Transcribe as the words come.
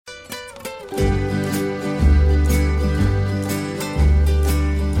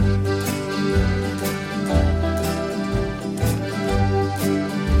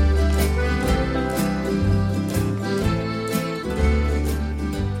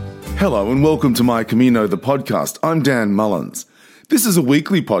Hello and welcome to My Camino, the podcast. I'm Dan Mullins. This is a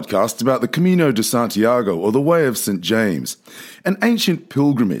weekly podcast about the Camino de Santiago, or the Way of St. James, an ancient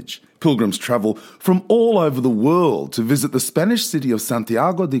pilgrimage. Pilgrims travel from all over the world to visit the Spanish city of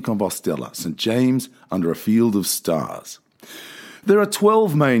Santiago de Compostela, St. James under a field of stars. There are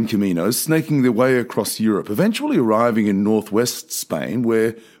 12 main caminos snaking their way across Europe, eventually arriving in northwest Spain,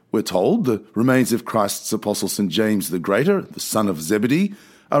 where, we're told, the remains of Christ's apostle St. James the Greater, the son of Zebedee,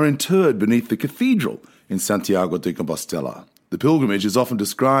 are interred beneath the cathedral in Santiago de Compostela. The pilgrimage is often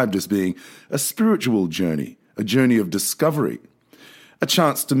described as being a spiritual journey, a journey of discovery, a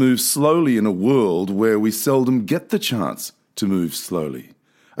chance to move slowly in a world where we seldom get the chance to move slowly,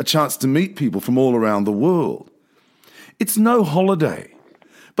 a chance to meet people from all around the world. It's no holiday,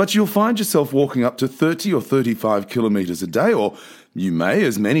 but you'll find yourself walking up to 30 or 35 kilometres a day, or you may,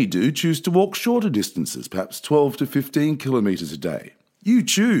 as many do, choose to walk shorter distances, perhaps 12 to 15 kilometres a day. You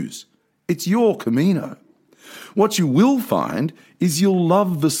choose. It's your Camino. What you will find is you'll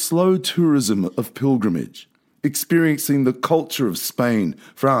love the slow tourism of pilgrimage, experiencing the culture of Spain,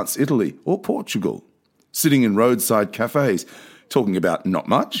 France, Italy, or Portugal, sitting in roadside cafes, talking about not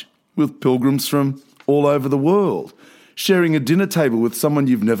much, with pilgrims from all over the world, sharing a dinner table with someone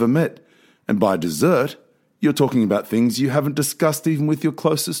you've never met, and by dessert, you're talking about things you haven't discussed even with your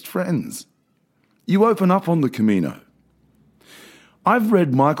closest friends. You open up on the Camino. I've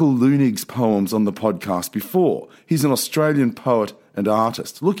read Michael Leunig's poems on the podcast before. He's an Australian poet and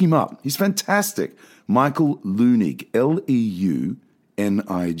artist. Look him up. He's fantastic. Michael Leunig, Leunig,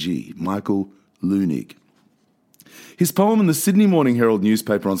 Michael Leunig. His poem in the Sydney Morning Herald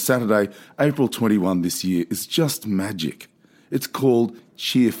newspaper on Saturday, April 21 this year is just magic. It's called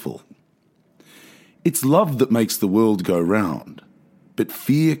Cheerful. It's love that makes the world go round, but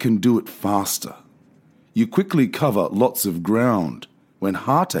fear can do it faster. You quickly cover lots of ground when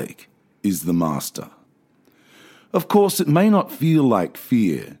heartache is the master. Of course, it may not feel like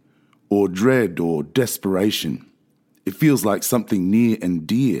fear or dread or desperation. It feels like something near and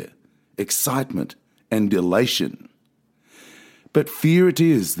dear, excitement and elation. But fear it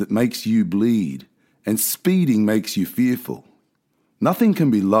is that makes you bleed, and speeding makes you fearful. Nothing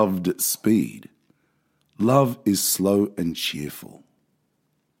can be loved at speed. Love is slow and cheerful.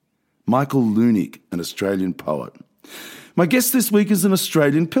 Michael Leunig, an Australian poet. My guest this week is an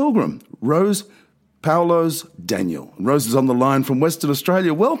Australian pilgrim, Rose Paulos Daniel. Rose is on the line from Western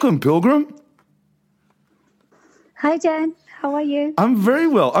Australia. Welcome, pilgrim. Hi, Dan. How are you? I'm very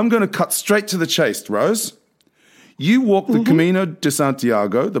well. I'm going to cut straight to the chase, Rose. You walk the Camino de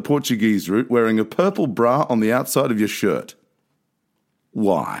Santiago, the Portuguese route, wearing a purple bra on the outside of your shirt.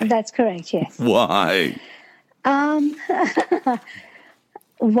 Why? That's correct, yes. Why?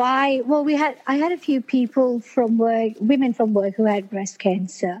 Why? Well, I had a few people from work, women from work who had breast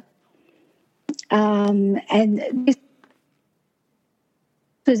cancer. And this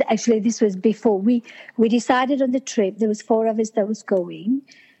was before we decided on the trip. There was 4 of us that was going.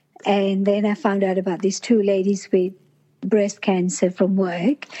 And then I found out about these 2 ladies with breast cancer from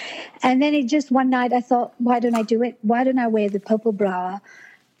work. And then one night I thought, why don't I do it? Why don't I wear the purple bra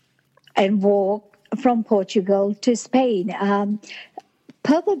and walk from Portugal to Spain?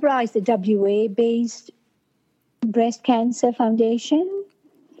 Purple Bra is the WA-based breast cancer foundation.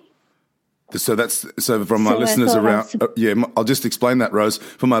 So from my listeners around, I'll just explain that, Rose.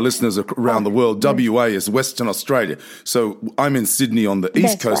 For my listeners around the world, WA is Western Australia. So I'm in Sydney on the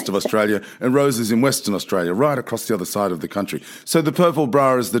east coast of Australia, and Rose is in Western Australia, right across the other side of the country. So the purple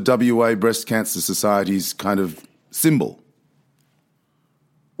bra is the WA Breast Cancer Society's kind of symbol.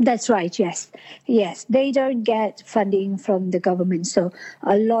 That's right, yes. Yes, they don't get funding from the government, so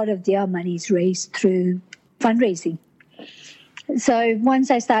a lot of their money is raised through fundraising. So once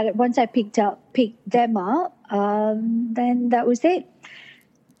I picked them up, then that was it.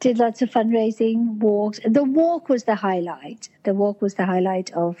 Did lots of fundraising, walks. The walk was the highlight. The walk was the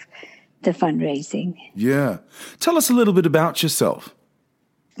highlight of the fundraising. Yeah. Tell us a little bit about yourself.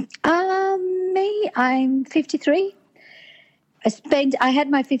 Me, I'm 53. I had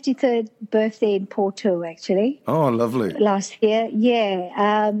my 53rd birthday in Porto, actually. Oh, lovely. Last year, yeah.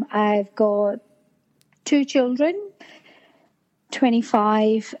 I've got 2 children,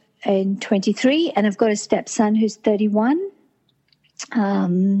 25 and 23, and I've got a stepson who's 31.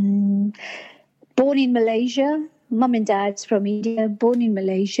 Born in Malaysia. Mum and dad's from India, born in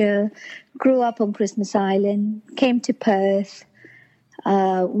Malaysia, grew up on Christmas Island, came to Perth,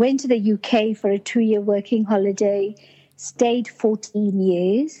 went to the UK for a 2-year working holiday, stayed 14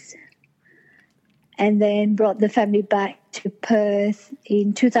 years, and then brought the family back to Perth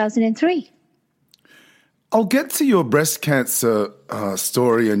in 2003. I'll get to your breast cancer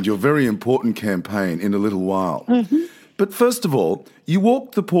story and your very important campaign in a little while. Mm-hmm. But first of all, you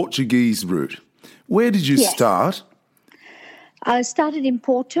walked the Portuguese route. Where did you start? I started in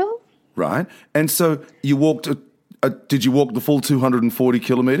Porto. Right. And so you walked, did you walk the full 240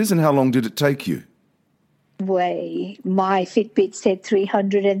 kilometres, and how long did it take you? My Fitbit said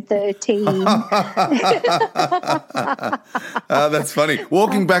 313. That's funny.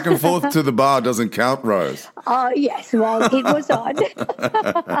 Walking back and forth to the bar doesn't count, Rose. Oh, yes. Well, it was on.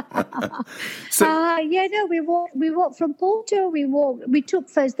 We walked from Porto. We took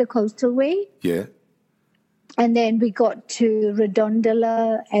first the coastal way. Yeah. And then we got to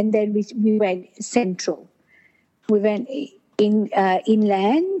Redondola, and then we went central. We went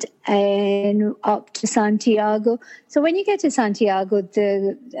inland and up to Santiago. So when you get to Santiago,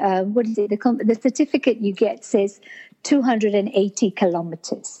 the certificate you get says 280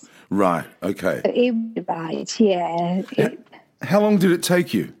 kilometers. Right. Okay. Right. Yeah. How long did it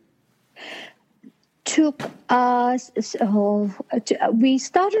take you? Took us. We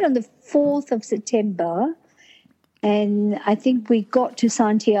started on the 4th of September, and I think we got to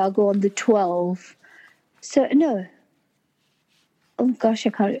Santiago on the 12th. So no. Oh, gosh, I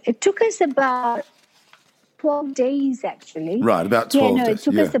can't. It took us about 12 days, actually. Right, about 12 days. It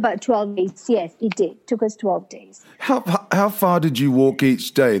took us about 12 days. Yes, it did. It took us 12 days. How far did you walk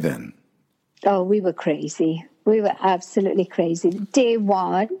each day then? Oh, we were crazy. We were absolutely crazy. Day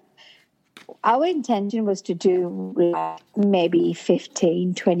one, our intention was to do maybe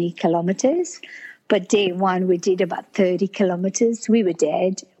 15, 20 kilometers. But day one, we did about 30 kilometers. We were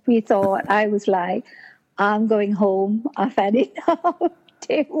dead. I was like, I'm going home. I've had it now,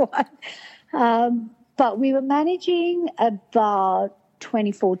 day one. But we were managing about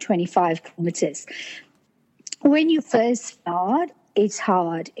 24, 25 kilometers. When you first start, it's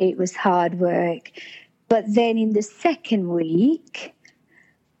hard. It was hard work. But then in the second week,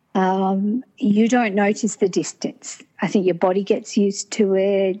 you don't notice the distance. I think your body gets used to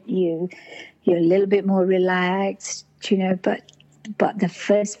it. You're a little bit more relaxed, but the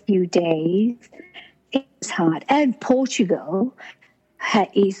first few days, it's hard. And Portugal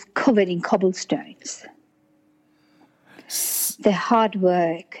is covered in cobblestones. The hard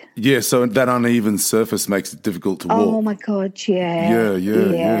work. Yeah, so that uneven surface makes it difficult to walk. Oh, my God, yeah.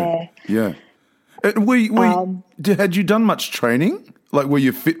 Yeah. Had you done much training? Like, were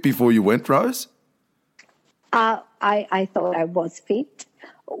you fit before you went, Rose? I thought I was fit.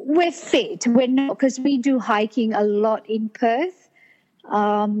 We're fit. We're not, because we do hiking a lot in Perth.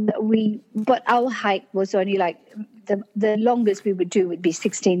 But our hike was only like the longest we would do would be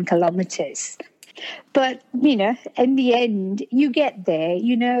 16 kilometers. But, in the end, you get there,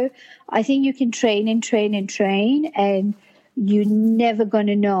 I think you can train and train and train, and you're never going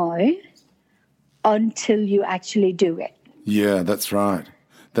to know until you actually do it. Yeah, that's right.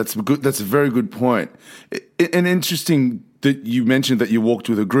 That's good. That's a very good point. And interesting that you mentioned that you walked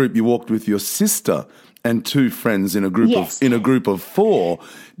with a group. You walked with your sister and two friends in a group of four.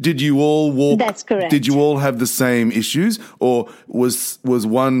 Did you all walk? That's correct. Did you all have the same issues, or was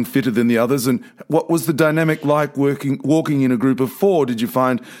one fitter than the others? And what was the dynamic like walking in a group of four? Did you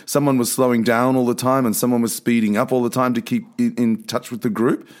find someone was slowing down all the time and someone was speeding up all the time to keep in touch with the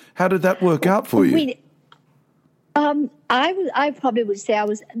group? How did that work out for you? I probably would say I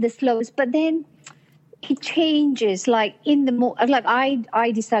was the slowest, but then it changes. Like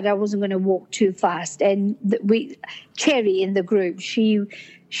I decided I wasn't going to walk too fast, and Cherry in the group, she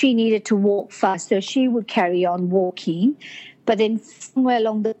needed to walk fast, so she would carry on walking. But then somewhere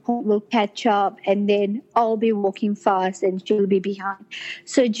along the point we'll catch up, and then I'll be walking fast, and she'll be behind.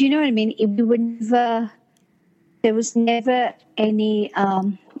 So do you know what I mean? There was never any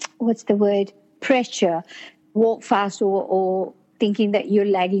pressure. Walk fast or thinking that you're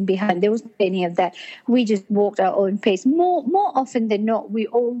lagging behind. There wasn't any of that. We just walked our own pace. More often than not, we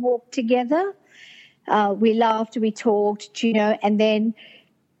all walked together. We laughed, we talked, and then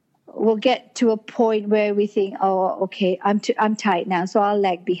we'll get to a point where we think, oh, okay, I'm tight now, so I'll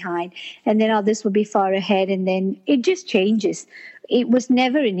lag behind. And then others will be far ahead, and then it just changes. It was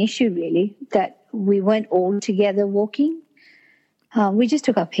never an issue, really, that we weren't all together walking. We just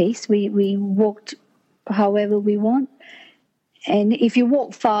took our pace. We walked however we want. And if you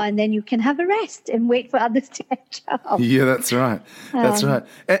walk far, and then you can have a rest and wait for others to catch up. Yeah, that's right. That's right.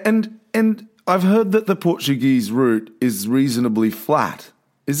 And I've heard that the Portuguese route is reasonably flat.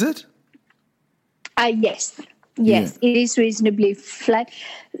 Is it? Yes. Yes, yeah. It is reasonably flat.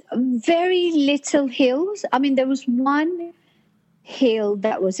 Very little hills. I mean, there was one hill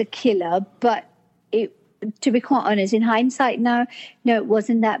that was a killer, but to be quite honest, in hindsight now, no, it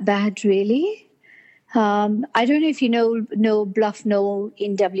wasn't that bad, really. I don't know if you know Bluff Knoll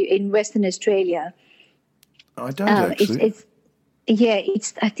in Western Australia. I don't actually.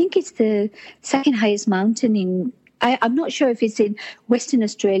 I think it's the second highest mountain in. I'm not sure if it's in Western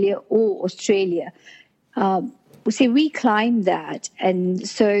Australia or Australia. See, we climbed that, and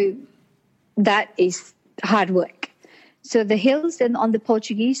so that is hard work. So the hills and on the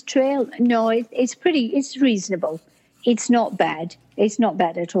Portuguese trail, no, it's reasonable. It's not bad. It's not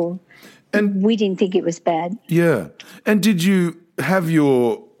bad at all. And we didn't think it was bad. Yeah. And did you have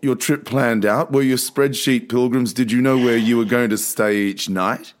your trip planned out? Were your spreadsheet pilgrims? Did you know where you were going to stay each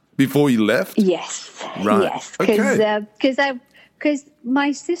night before you left? Yes. Right. Yes. Okay. Because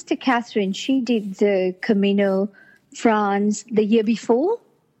my sister Catherine, she did the Camino France the year before.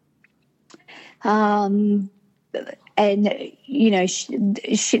 And she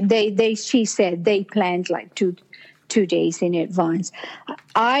said they planned like two days in advance.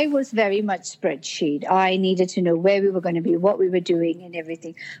 I was very much spreadsheet. I needed to know where we were going to be, what we were doing, and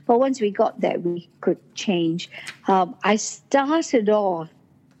everything. But once we got there, we could change. I started off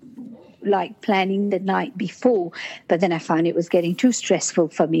like planning the night before, but then I found it was getting too stressful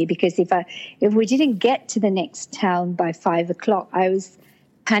for me because if we didn't get to the next town by 5:00, I was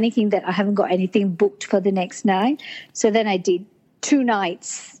panicking that I haven't got anything booked for the next night. So then I did 2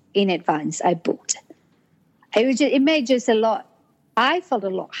 nights in advance. I booked. It made just a lot. I felt a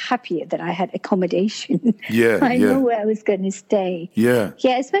lot happier that I had accommodation. Yeah, I know where I was going to stay. Yeah,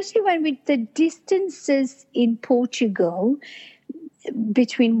 especially when with the distances in Portugal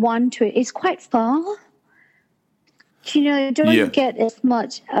between it's quite far. You don't get as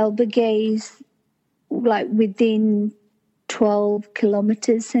much albergues like within 12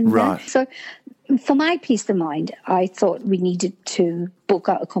 kilometers and right. that. So for my peace of mind, I thought we needed to book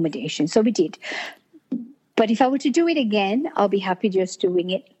our accommodation. So we did. But if I were to do it again, I'll be happy just doing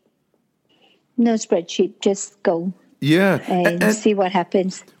it. No spreadsheet, just go. Yeah. And see what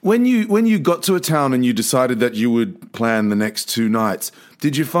happens. When you got to a town and you decided that you would plan the next 2 nights,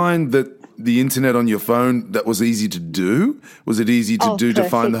 did you find that the internet on your phone, that was easy to do? Was it easy to do perfect. to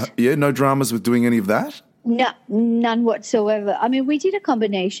find no dramas with doing any of that? No, none whatsoever. I mean, we did a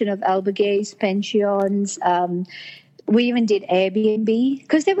combination of albergues, pensions. We even did Airbnb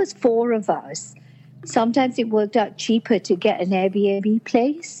because there was 4 of us. Sometimes it worked out cheaper to get an Airbnb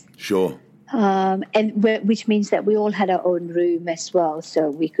place. Sure. Which means that we all had our own room as well, so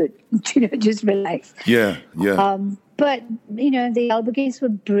we could, just relax. Yeah. But the albergues were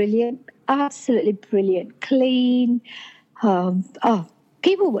brilliant, absolutely brilliant, clean.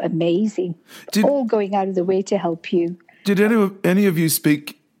 People were amazing, all going out of the way to help you. Did any of you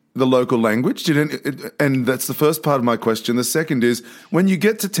speak the local language? And that's the first part of my question. The second is, when you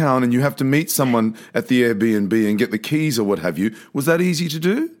get to town and you have to meet someone at the Airbnb and get the keys or what have you, was that easy to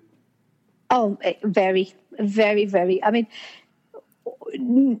do? Oh, very, very, very. I mean,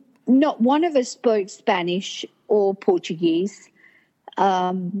 not one of us spoke Spanish or Portuguese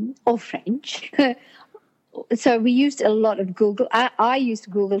or French. So we used a lot of Google. I used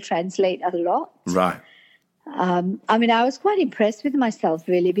Google Translate a lot. Right. I mean, I was quite impressed with myself,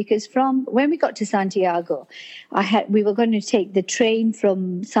 really, because from when we got to Santiago, we were going to take the train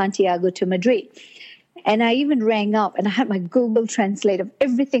from Santiago to Madrid. And I even rang up and I had my Google Translate of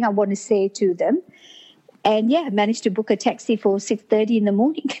everything I want to say to them. And, I managed to book a taxi for 6:30 in the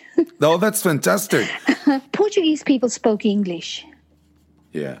morning. Oh, that's fantastic. Portuguese people spoke English.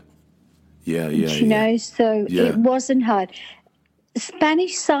 Yeah. So it wasn't hard.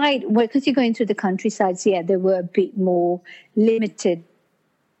 Spanish side, because you're going through the countrysides, they were a bit more limited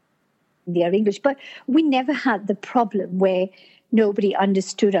in their English. But we never had the problem where nobody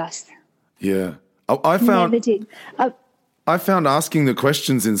understood us. Yeah. I found never did. I found asking the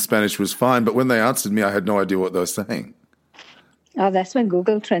questions in Spanish was fine, but when they answered me, I had no idea what they were saying. Oh, that's when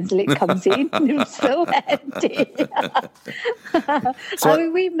Google Translate comes in. It was so handy.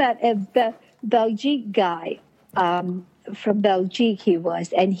 We met a Belgique guy from Belgique, he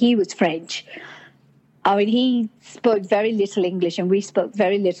was, and he was French. I mean, he spoke very little English and we spoke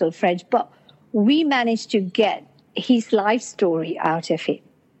very little French, but we managed to get his life story out of it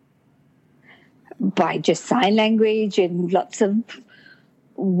by just sign language and lots of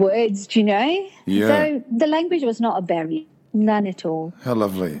words, Yeah. So the language was not a barrier, none at all. How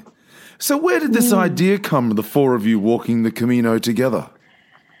lovely. So where did this idea come, the 4 of you walking the Camino together?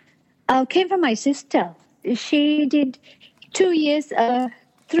 It came from my sister. She did 3 years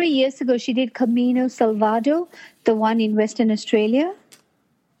ago, she did Camino Salvado, the one in Western Australia.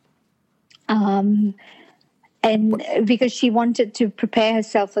 And because she wanted to prepare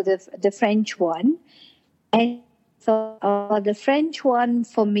herself for the French one. And so the French one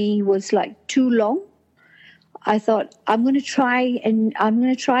for me was like too long. I thought I'm going to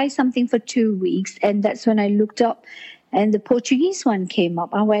try something for 2 weeks. And that's when I looked up and the Portuguese one came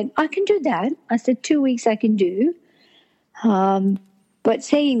up. I went, I can do that. I said 2 weeks I can do. But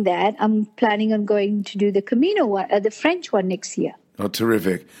saying that, I'm planning on going to do the Camino one, the French one next year. Oh,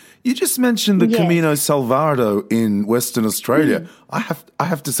 terrific. You just mentioned the Camino Salvado in Western Australia. I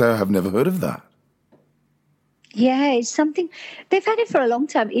have to say I have never heard of that. Yeah, it's something they've had it for a long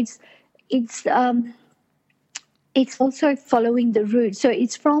time. It's also following the route. So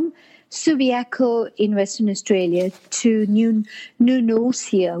it's from Subiaco in Western Australia to New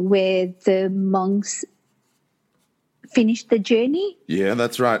Norcia, where the monks finished the journey. Yeah,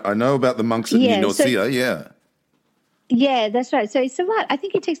 that's right. I know about the monks at New Norcia, Yeah, that's right. So I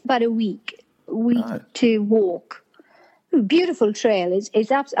think it takes about a week to walk. Beautiful trail.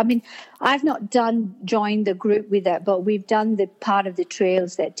 I've not joined the group with that, but we've done the part of the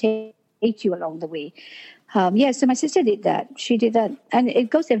trails that take you along the way. So my sister did that. She did that, and it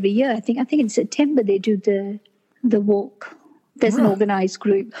goes every year. I think in September they do the walk. There's an organized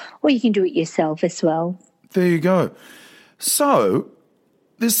group, or you can do it yourself as well. There you go. So,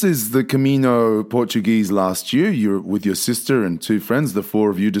 this is the Camino Portuguese last year. You're with your sister and two friends. The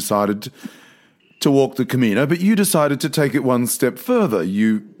four of you decided to walk the Camino, but you decided to take it one step further.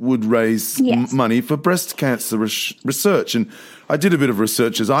 You would raise money for breast cancer research. And I did a bit of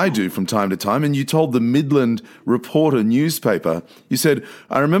research, as I do from time to time, and you told the Midland Reporter newspaper, you said,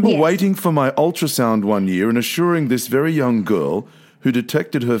 I remember waiting for my ultrasound one year and assuring this very young girl who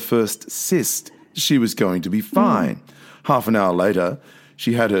detected her first cyst she was going to be fine. Half an hour later,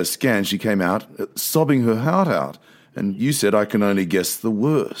 she had her scan. She came out sobbing her heart out. And you said, I can only guess the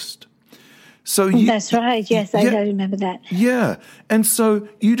worst. So that's right. Yes, I remember that. Yeah. And so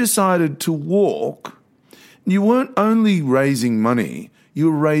you decided to walk. You weren't only raising money,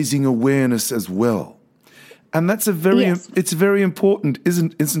 you were raising awareness as well. And that's it's very important,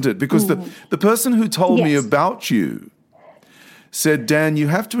 isn't it? Because the person who told me about you said, Dan, you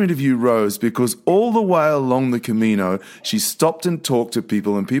have to interview Rose because all the way along the Camino, she stopped and talked to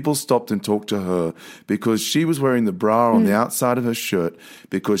people and people stopped and talked to her because she was wearing the bra on the outside of her shirt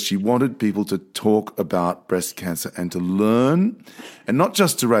because she wanted people to talk about breast cancer and to learn, and not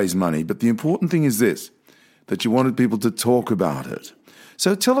just to raise money, but the important thing is this, that you wanted people to talk about it.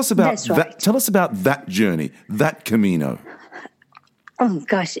 So tell us about that. Tell us about that journey, that Camino. Oh,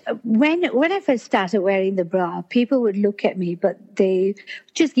 gosh. When I first started wearing the bra, people would look at me, but they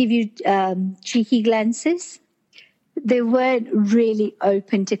just give you cheeky glances. They weren't really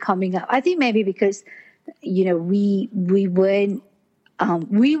open to coming up. I think maybe because, we weren't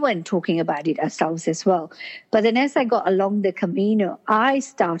talking about it ourselves as well. But then as I got along the Camino, I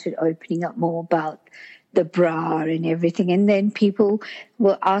started opening up more about the bra and everything. And then people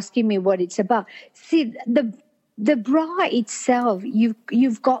were asking me what it's about. See, the bra itself,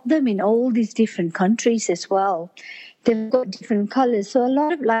 you've got them in all these different countries as well. They've got different colors. So a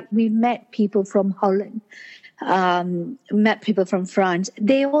lot of we met people from Holland, met people from France.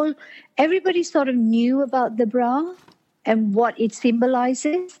 Everybody sort of knew about the bra and what it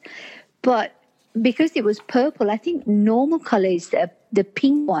symbolizes. But because it was purple, I think normal color is the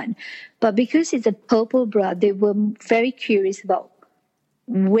pink one. But because it's a purple bra, they were very curious about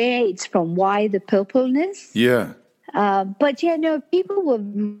where it's from, why the purpleness. Yeah. But people were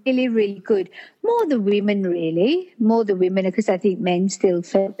really, really good. More the women, because I think men still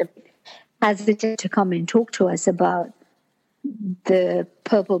felt a bit hesitant to come and talk to us about the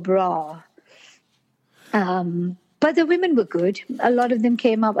purple bra. But the women were good. A lot of them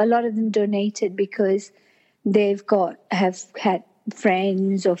came up. A lot of them donated because have had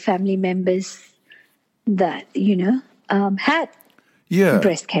friends or family members that had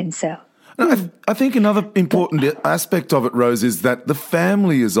breast cancer. I think another important aspect of it, Rose, is that the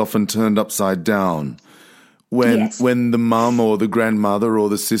family is often turned upside down when the mum or the grandmother or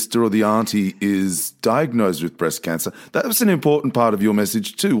the sister or the auntie is diagnosed with breast cancer. That was an important part of your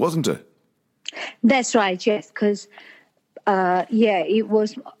message too, wasn't it? That's right, yes, because it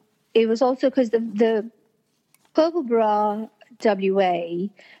was also because the Purple Bra WA,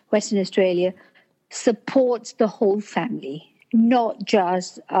 Western Australia, supports the whole family, not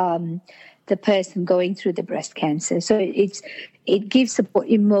just the person going through the breast cancer. So it gives support,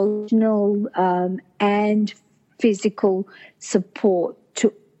 emotional and physical support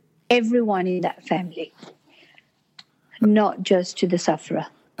to everyone in that family, not just to the sufferer.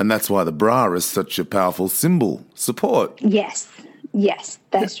 And that's why the bra is such a powerful symbol, support. Yes,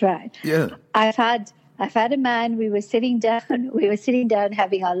 that's right. Yeah. I've had a man, we were sitting down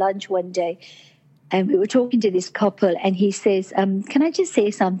having our lunch one day, and we were talking to this couple, and he says, can I just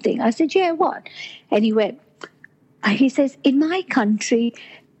say something? I said, yeah, what? And he went, he says, in my country,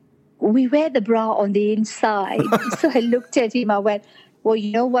 we wear the bra on the inside. So I looked at him, I went, well,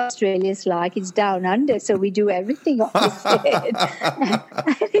 you know what Australia's like? It's down under, so we do everything opposite. And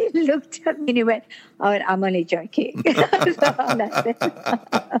he looked at me and he went, I'm only joking. So that's it.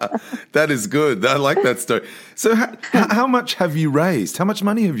 That is good. I like that story. So how much have you raised? How much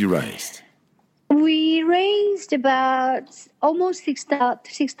money have you raised? We raised about almost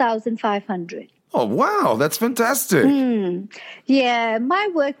 6,500. Oh, wow. That's fantastic. Yeah, my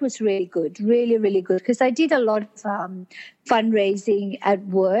work was really good, really, really good, because I did a lot of fundraising at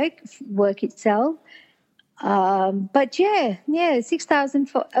work itself. But yeah,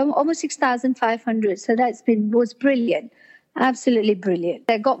 6,000, almost 6,500. So was brilliant, absolutely brilliant.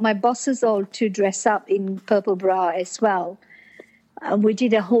 I got my bosses all to dress up in purple bra as well. We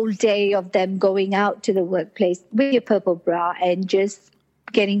did a whole day of them going out to the workplace with your purple bra and just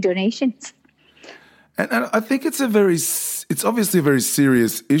getting donations. And I think it's obviously a very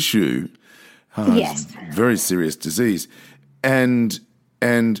serious issue. Yes. Very serious disease. And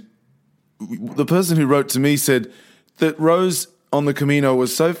the person who wrote to me said that Rose on the Camino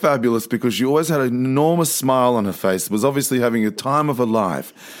was so fabulous because she always had an enormous smile on her face, was obviously having a time of her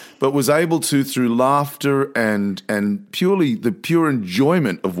life, but was able to, through laughter and purely the pure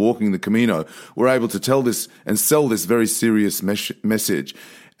enjoyment of walking the Camino, were able to tell this and sell this very serious message.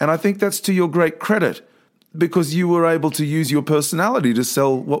 And I think that's to your great credit, because you were able to use your personality to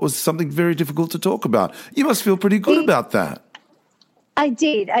sell what was something very difficult to talk about. You must feel pretty good about that. I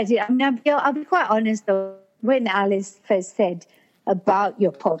did. I mean, I'll be quite honest, though. When Alice first said about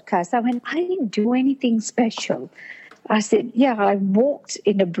your podcast, I went, I didn't do anything special. I said, yeah, I walked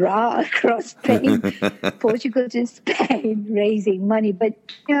in a bra across Spain, Portugal to Spain, raising money. But,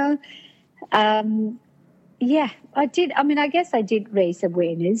 yeah, I did. I mean, I guess I did raise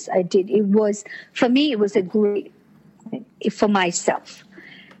awareness. I did. For me, it was a great, for myself,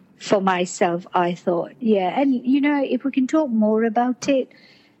 I thought, yeah. And, if we can talk more about it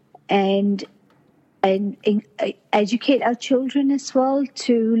and educate our children as well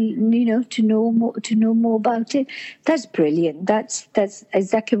to know more about it, that's brilliant. That's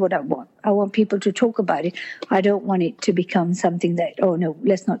exactly what I want. I want people to talk about it. I don't want it to become something that, oh, no,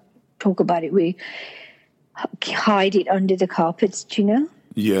 let's not talk about it. We hide it under the carpets,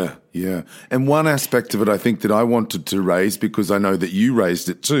 Yeah. And one aspect of it I think that I wanted to raise, because I know that you raised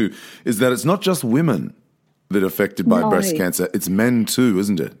it too, is that it's not just women that are affected by breast cancer. It's men too,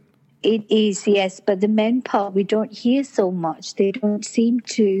 isn't it? It is, yes. But the men part, we don't hear so much. They don't seem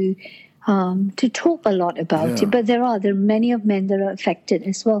to talk a lot about it. But there are many of men that are affected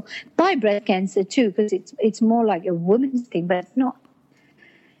as well by breast cancer too, because it's more like a woman's thing, but it's not.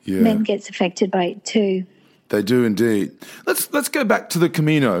 Yeah. Men gets affected by it too. They do indeed. Let's go back to the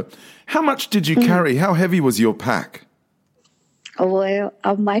Camino. How much did you carry? How heavy was your pack? Oh, well,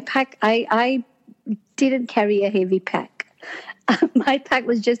 my pack, I didn't carry a heavy pack. My pack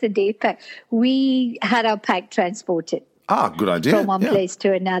was just a day pack. We had our pack transported. Good idea. From one place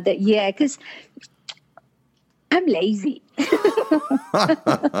to another. Yeah, because I'm lazy. If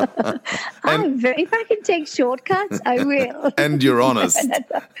I can take shortcuts, I will. And you're honest.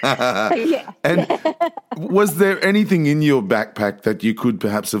 Yeah. And was there anything in your backpack that you could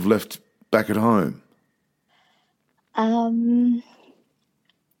perhaps have left back at home?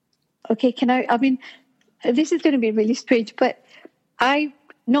 Okay, I mean, this is going to be really strange, but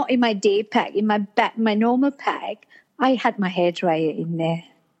not in my day pack, in my normal pack, I had my hairdryer in there.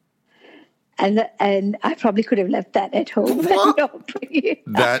 And I probably could have left that at home.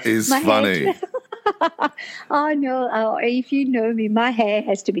 That is funny. Oh, no. If you know me, my hair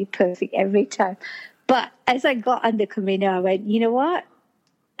has to be perfect every time. But as I got on the Camino, I went, you know what?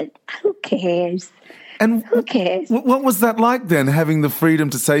 Who cares? And who cares? What was that like then, having the freedom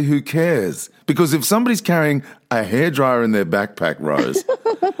to say who cares? Because if somebody's carrying a hairdryer in their backpack, Rose,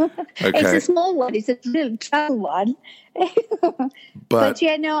 okay. It's a small one. It's a little travel one. But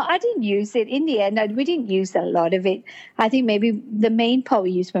yeah, no, I didn't use it. In the end, we didn't use a lot of it. I think maybe the main part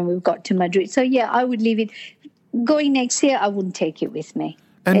we used when we got to Madrid. So yeah, I would leave it. Going next year, I wouldn't take it with me.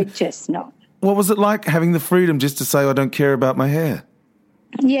 It's just not. What was it like having the freedom just to say, I don't care about my hair?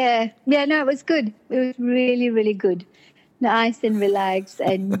 Yeah, no, it was good. It was really, really good. Nice and relaxed.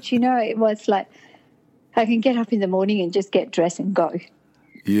 And, it was like I can get up in the morning and just get dressed and go.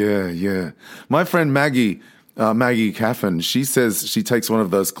 Yeah. My friend Maggie Caffin, she says she takes one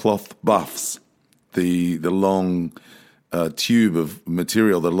of those cloth buffs, the long tube of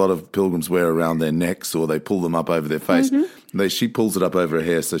material that a lot of pilgrims wear around their necks, or they pull them up over their face. Mm-hmm. She pulls it up over her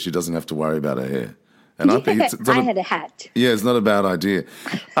hair so she doesn't have to worry about her hair. And I think it's not I had a hat. Yeah, it's not a bad idea.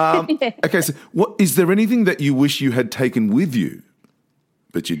 Okay, so is there anything that you wish you had taken with you,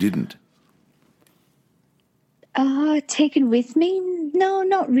 but you didn't? Taken with me? No,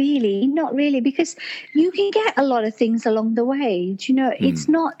 not really, because you can get a lot of things along the way. It's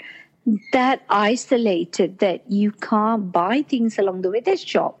not that isolated that you can't buy things along the way. There's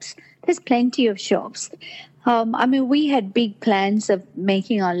shops. There's plenty of shops. We had big plans of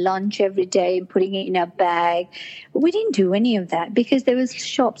making our lunch every day and putting it in our bag. We didn't do any of that because there was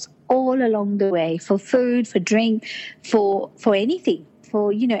shops all along the way for food, for drink, for anything,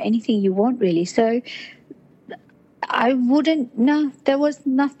 for, anything you want really. So there was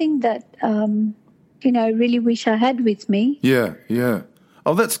nothing that, I really wish I had with me. Yeah.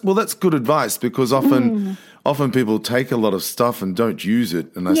 Oh, that's good advice because often people take a lot of stuff and don't use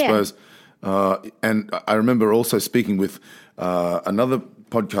it. And I suppose, and I remember also speaking with another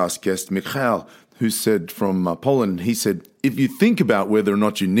podcast guest, Mikhail, who said from Poland, he said, if you think about whether or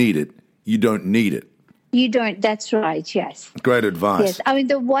not you need it, you don't need it. You don't, that's right, yes. Great advice. Yes,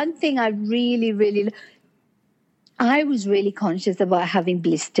 the one thing I was really conscious about having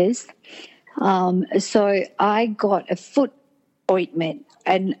blisters. So I got a foot ointment,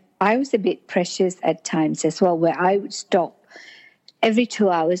 and I was a bit precious at times as well, where I would stop. Every 2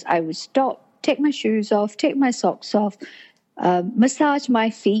 hours, I would stop, take my shoes off, take my socks off, massage my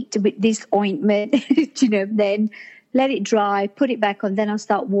feet with this ointment, then let it dry, put it back on, then I'll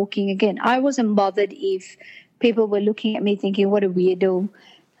start walking again. I wasn't bothered if people were looking at me thinking, what a weirdo.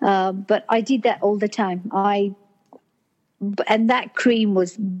 But I did that all the time. And that cream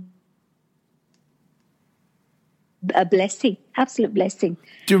was a blessing, absolute blessing.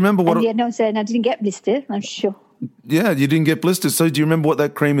 Do you remember what? And I didn't get blisters, I'm sure. Yeah, you didn't get blisters. So do you remember what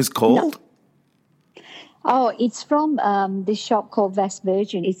that cream is called? No. Oh, it's from this shop called Vas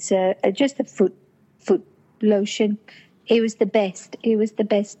Virgin. It's just a foot lotion. It was the best. It was the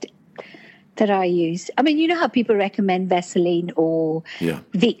best that I used. You know how people recommend Vaseline or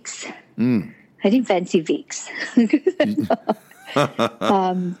Vicks? I didn't fancy Vicks.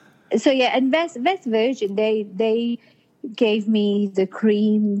 And Vas Virgin, they gave me the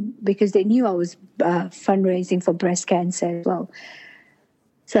cream because they knew I was fundraising for breast cancer as well.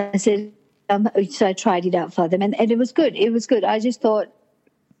 So I said, so I tried it out for them, and it was good. It was good. I just thought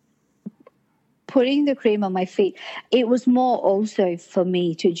putting the cream on my feet, it was more also for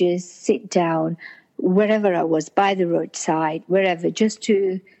me to just sit down wherever I was, by the roadside, wherever, just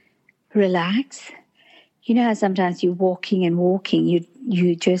to relax. You know how sometimes you're walking,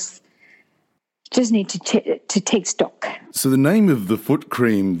 you just need to take stock. So the name of the foot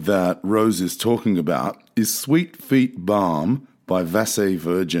cream that Rose is talking about is Sweet Feet Balm by Vasse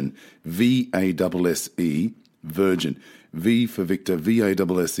Virgin, V-A-S-S-E, Virgin. V for Victor,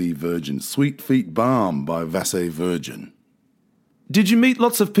 V-A-S-S-E, Virgin. Sweet Feet Balm by Vasse Virgin. Did you meet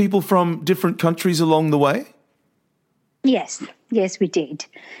lots of people from different countries along the way? Yes, we did.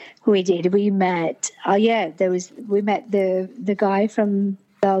 We met, we met the guy from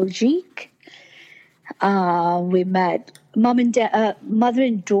Belgique. We met mother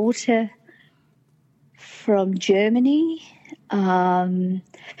and daughter from Germany.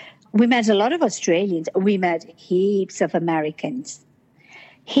 We met a lot of Australians. We met heaps of Americans.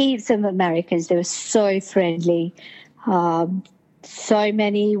 They were so friendly. So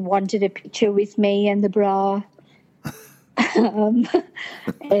many wanted a picture with me and the bra. And,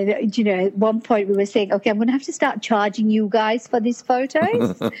 at one point we were saying, okay, I'm going to have to start charging you guys for these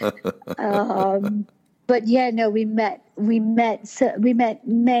photos. But we met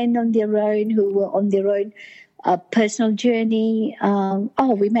men on their own who were on their own personal journey.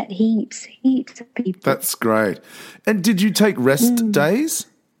 We met heaps of people. That's great. And did you take rest days?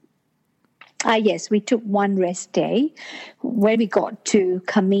 Yes, we took one rest day when we got to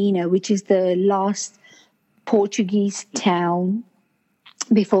Camino, which is the last Portuguese town.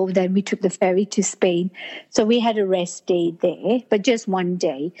 Before then, we took the ferry to Spain. So we had a rest day there, but just one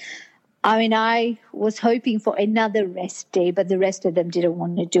day. I was hoping for another rest day, but the rest of them didn't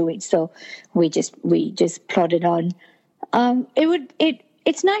want to do it. So we just plodded on.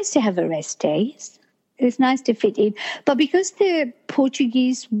 It's nice to have a rest day. It's nice to fit in. But because the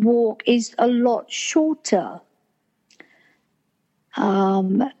Portuguese walk is a lot shorter,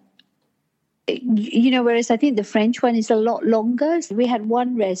 whereas I think the French one is a lot longer. So we had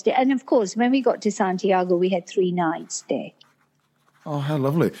one rest day. And, of course, when we got to Santiago, we had 3 nights there. Oh, how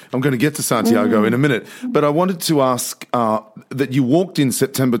lovely. I'm going to get to Santiago in a minute. But I wanted to ask that you walked in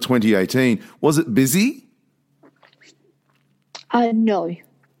September 2018. Was it busy? No.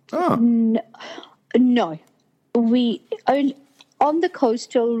 Oh. No. We on the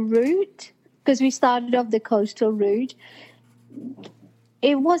coastal route, because we started off the coastal route.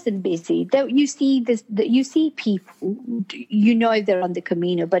 It wasn't busy. You see this. You see people. You know they're on the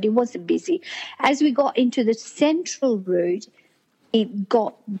Camino, but it wasn't busy. As we got into the central route, it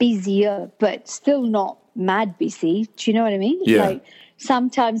got busier, but still not mad busy. Do you know what I mean? Yeah. Like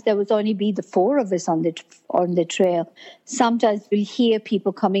sometimes there would only be the four of us on the trail. Sometimes we'll hear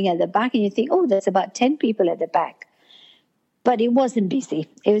people coming at the back, and you think, "Oh, there's about 10 people at the back," but it wasn't busy.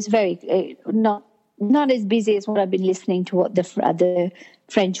 It was very not as busy as what I've been listening to what the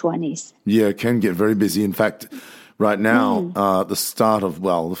French one is. Yeah, it can get very busy. In fact, right now, the start of,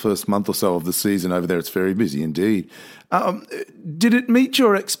 the first month or so of the season over there, it's very busy indeed. Did it meet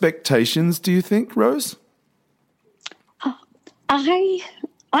your expectations, do you think, Rose? I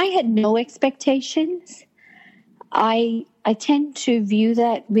had no expectations. I tend to view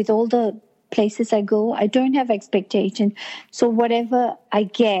that with all the places I go. I don't have expectations. So whatever I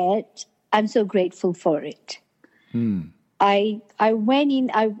get, I'm so grateful for it. I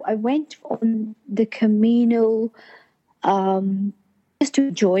went on the Camino just to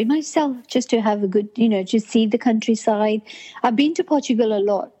enjoy myself, just to have a good, just see the countryside. I've been to Portugal a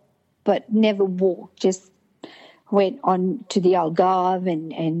lot, but never walked, just went on to the Algarve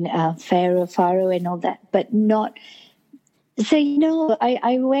and Faro and all that, but not. So,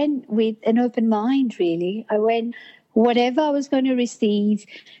 I went with an open mind, really. I went, whatever I was going to receive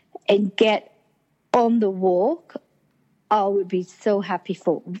and get on the walk, I would be so happy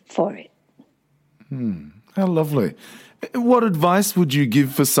for it. How lovely. What advice would you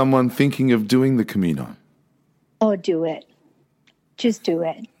give for someone thinking of doing the Camino? Oh, do it. Just do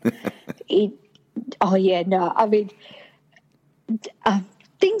it.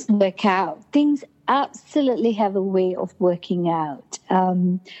 Things work out. Things absolutely have a way of working out.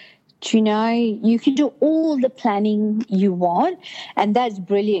 You can do all the planning you want, and that's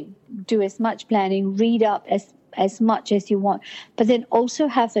brilliant. Do as much planning, read up as much as you want, but then also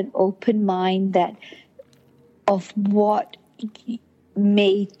have an open mind of what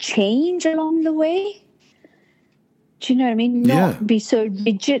may change along the way. Do you know what I mean? Not be so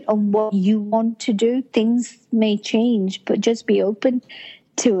rigid on what you want to do. Things may change, but just be open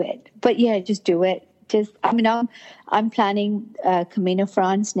to it. But yeah, just do it. I'm planning Camino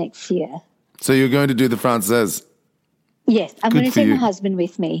France next year. So you're going to do the Francaise? Yes, I'm going to take my husband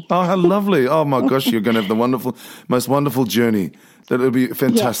with me. Oh, how lovely. Oh, my gosh, you're going to have the most wonderful journey. That'll be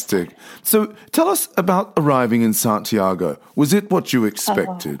fantastic. Yes. So tell us about arriving in Santiago. Was it what you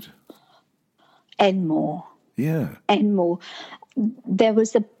expected? And more. Yeah. And more. There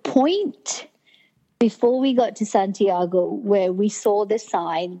was a point before we got to Santiago where we saw the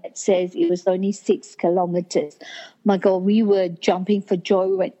sign that says it was only 6 kilometers. My God, we were jumping for joy.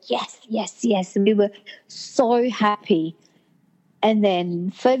 We went, yes, yes, yes. And we were so happy. And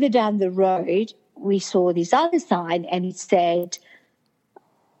then further down the road, we saw this other sign, and it said,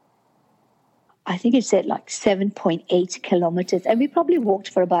 I think it said like 7.8 kilometers. And we probably walked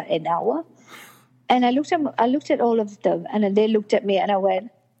for about an hour. And I looked at all of them, and they looked at me, and I went,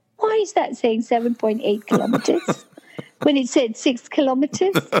 why is that saying 7.8 kilometers when it said 6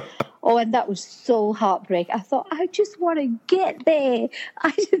 kilometers? Oh, and that was so heartbreaking. I thought, I just want to get there.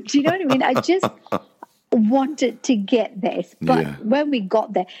 Do you know what I mean? I just wanted to get there. But when we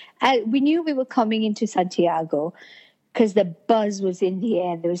got there, we knew we were coming into Santiago because the buzz was in the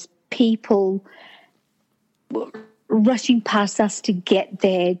air. There was people rushing past us to get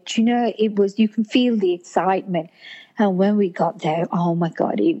there. Do you know, you can feel the excitement. And when we got there, oh my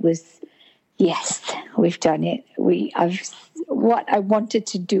God, it was, yes, we've done it. What I wanted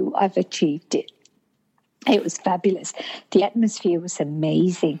to do, I've achieved it. It was fabulous. The atmosphere was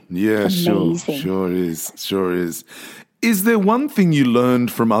amazing. Yeah, amazing. Sure is. Is there one thing you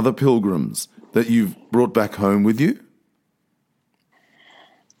learned from other pilgrims that you've brought back home with you?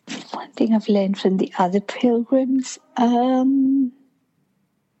 One thing I've learned from the other pilgrims,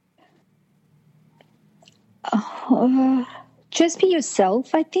 just be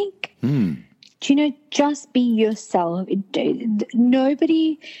yourself, I think. Do you know, just be yourself.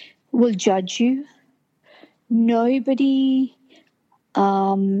 Nobody will judge you. Nobody,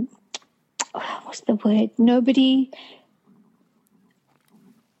 what's the word?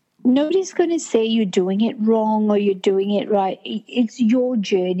 Nobody's going to say you're doing it wrong or you're doing it right. It's your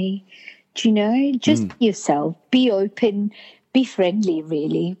journey. Do you know? Just be yourself. Be open. Be friendly,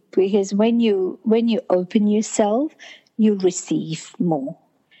 really. Because when you open yourself, you receive more.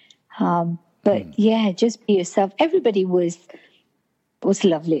 Yeah, just be yourself. Everybody was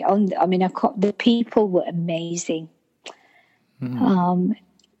lovely. The people were amazing. And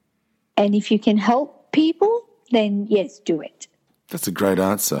if you can help people, then yes, do it. That's a great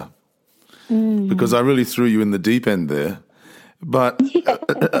answer. because I really threw you in the deep end there. But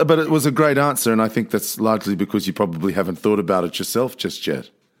but it was a great answer, and I think that's largely because you probably haven't thought about it yourself just yet.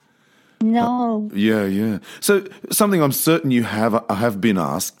 No. Yeah. So something I'm certain you have been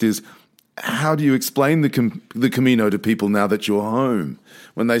asked is, how do you explain the Camino to people now that you're home?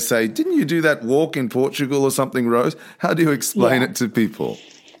 When they say, "Didn't you do that walk in Portugal or something, Rose?" How do you explain it to people?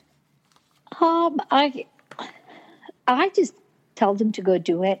 I just tell them to go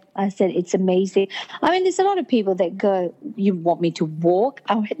do it. I said, it's amazing. I mean, there's a lot of people that go, "You want me to walk?"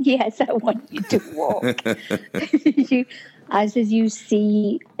 I went, "Yes, I want you to walk." I said, you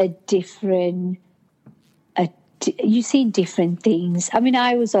see you see different things. I mean,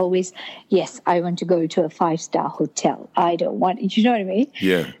 I was always, yes, I want to go to a 5-star hotel. I don't want, you know what I mean?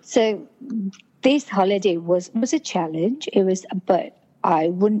 Yeah. So this holiday was a challenge. But I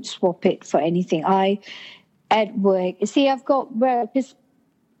wouldn't swap it for anything. At work, see, I've got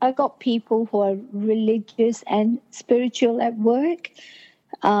people who are religious and spiritual at work,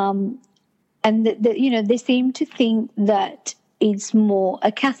 and they seem to think that it's more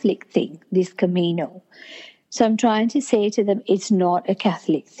a Catholic thing, this Camino. So I'm trying to say to them, it's not a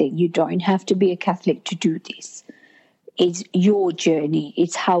Catholic thing. You don't have to be a Catholic to do this. It's your journey.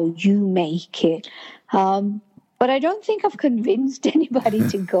 It's how you make it. But I don't think I've convinced anybody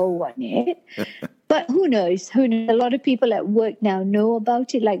to go on it. But who knows? A lot of people at work now know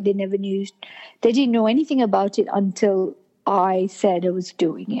about it, like they didn't know anything about it until I said I was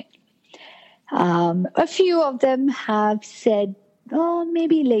doing it. A few of them have said, "Oh,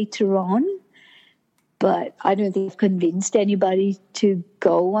 maybe later on," but I don't think I've convinced anybody to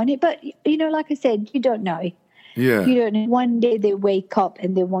go on it. But, like I said, you don't know. Yeah. You don't know. One day they wake up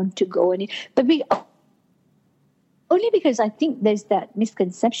and they want to go on it. But only because I think there's that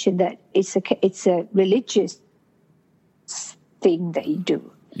misconception that it's a religious thing that you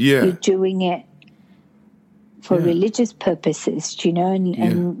do. Yeah. You're doing it for religious purposes,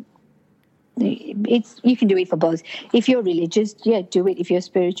 and you can do it for both. If you're religious, do it. If you're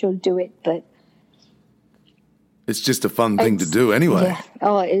spiritual, do it. But it's just a fun thing to do anyway. Yeah.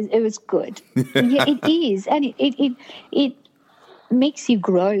 Oh, it was good. Yeah, it is, and it makes you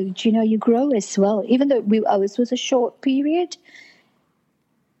grow. You grow as well. Even though ours was a short period,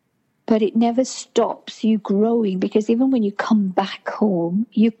 but it never stops you growing, because even when you come back home,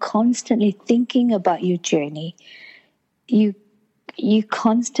 you're constantly thinking about your journey. You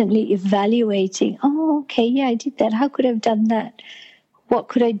constantly evaluating, "Oh, okay, yeah, I did that. How could I have done that? What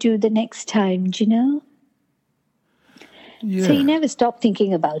could I do the next time?" Yeah. So you never stop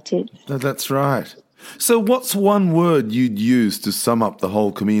thinking about it. That's right. So what's one word you'd use to sum up the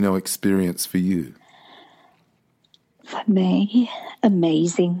whole Camino experience for you? For me,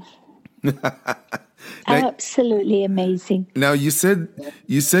 amazing. Absolutely amazing. Now, you said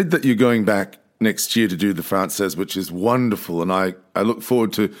that you're going back next year to do the Frances, which is wonderful, and I look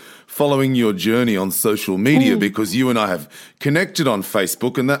forward to following your journey on social media, because you and I have connected on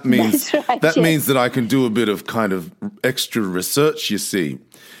Facebook, and that means means that I can do a bit of kind of extra research, you see.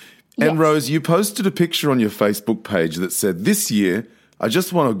 And Rose, you posted a picture on your Facebook page that said, "This year, I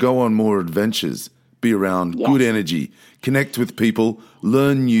just want to go on more adventures, be around good energy, connect with people,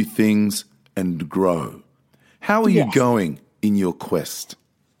 learn new things, and grow." How are you going in your quest?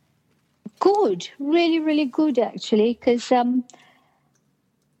 Good, really, really good, actually, because I'm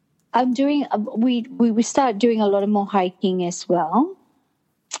doing. We start doing a lot of more hiking as well,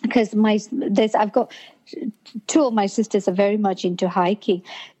 because I've got two of my sisters are very much into hiking.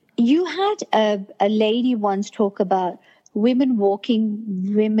 You had a lady once talk about women walking,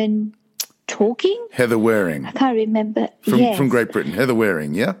 women talking. Heather Waring. I can't remember. From Great Britain. Heather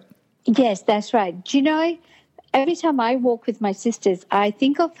Waring, yeah? Yes, that's right. Do you know, every time I walk with my sisters, I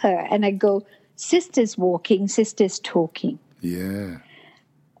think of her and I go, sisters walking, sisters talking. Yeah.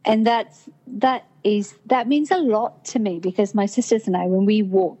 And that means a lot to me, because my sisters and I, when we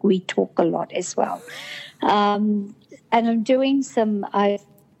walk, we talk a lot as well. And I'm doing I've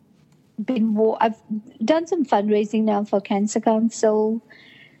done some fundraising now for Cancer Council.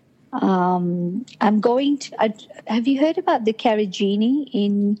 I'm going to. Have you heard about the Carragini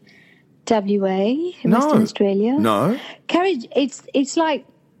in WA, Western Australia? No. It's like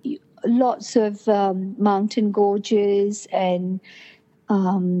lots of mountain gorges and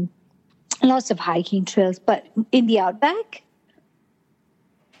lots of hiking trails, but in the outback.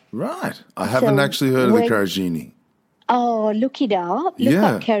 Right. I haven't actually heard of the Carragini. Oh, look it up. Look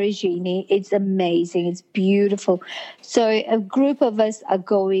up Carragini. It's amazing. It's beautiful. So a group of us are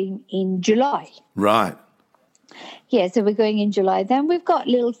going in July. Right. Yeah, so we're going in July. Then we've got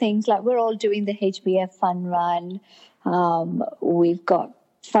little things like we're all doing the HBF Fun Run. We've got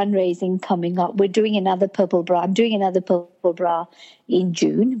fundraising coming up. We're doing another Purple Bra. I'm doing another Purple Bra in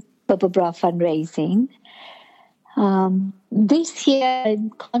June, Purple Bra fundraising. This year, I'm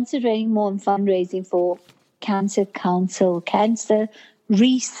concentrating more on fundraising for Cancer Council, cancer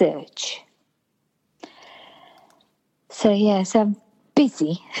research. So, yes, I'm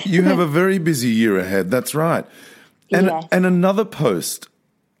busy. You have a very busy year ahead. That's right. And, Yes. and another post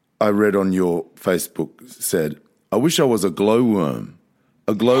I read on your Facebook said, I wish I was a glowworm.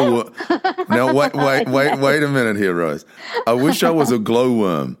 A glowworm. Now, wait a minute here, Rose. I wish I was a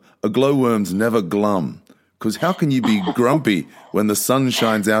glowworm. A glowworm's never glum. Because how can you be grumpy when the sun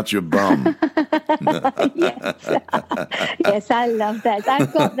shines out your bum? Yes, I love that.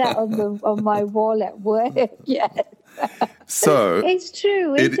 I've got that on my wall at work. Yes. So It's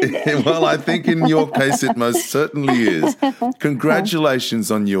true, isn't it? well, I think in your case it most certainly is.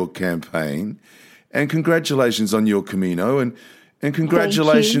 Congratulations on your campaign, and congratulations on your Camino, and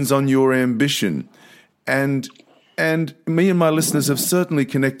congratulations on your ambition. And me and my listeners have certainly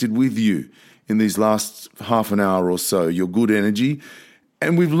connected with you in these last half an hour or so, your good energy,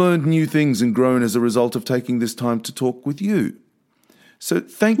 and we've learned new things and grown as a result of taking this time to talk with you. So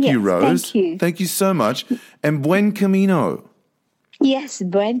thank you, Rose. Thank you. Thank you so much. And buen camino. Yes,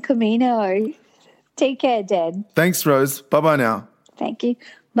 buen camino. Take care, Dan. Thanks, Rose. Bye-bye now. Thank you.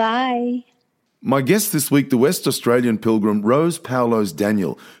 Bye. My guest this week, the West Australian pilgrim Rose Paulos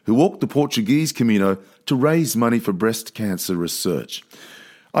Daniel, who walked the Portuguese Camino to raise money for breast cancer research.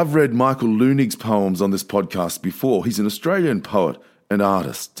 I've read Michael Leunig's poems on this podcast before. He's an Australian poet and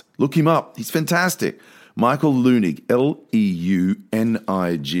artist. Look him up. He's fantastic. Michael Leunig, Leunig.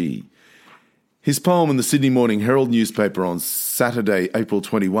 His poem in the Sydney Morning Herald newspaper on Saturday, April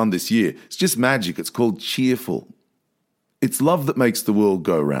 21 this year, it's just magic. It's called Cheerful. It's love that makes the world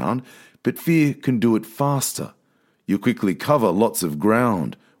go round, but fear can do it faster. You quickly cover lots of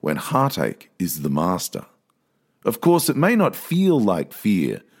ground when heartache is the master. Of course, it may not feel like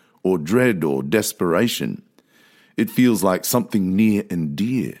fear or dread or desperation. It feels like something near and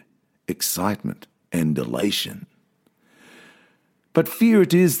dear, excitement and elation. But fear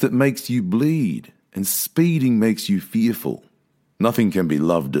it is that makes you bleed, and speeding makes you fearful. Nothing can be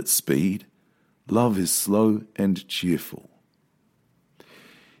loved at speed. Love is slow and cheerful.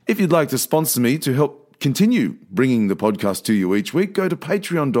 If you'd like to sponsor me to help continue bringing the podcast to you each week, go to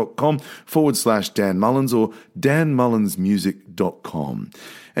patreon.com/Dan Mullins or danmullinsmusic.com.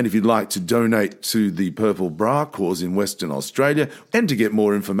 And if you'd like to donate to the Purple Bra cause in Western Australia and to get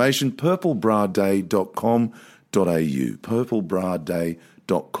more information, purplebraday.com.au,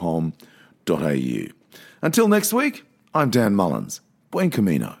 purplebraday.com.au. Until next week, I'm Dan Mullins. Buen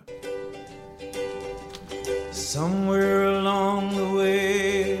camino. Somewhere along the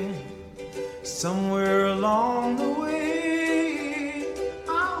way, somewhere along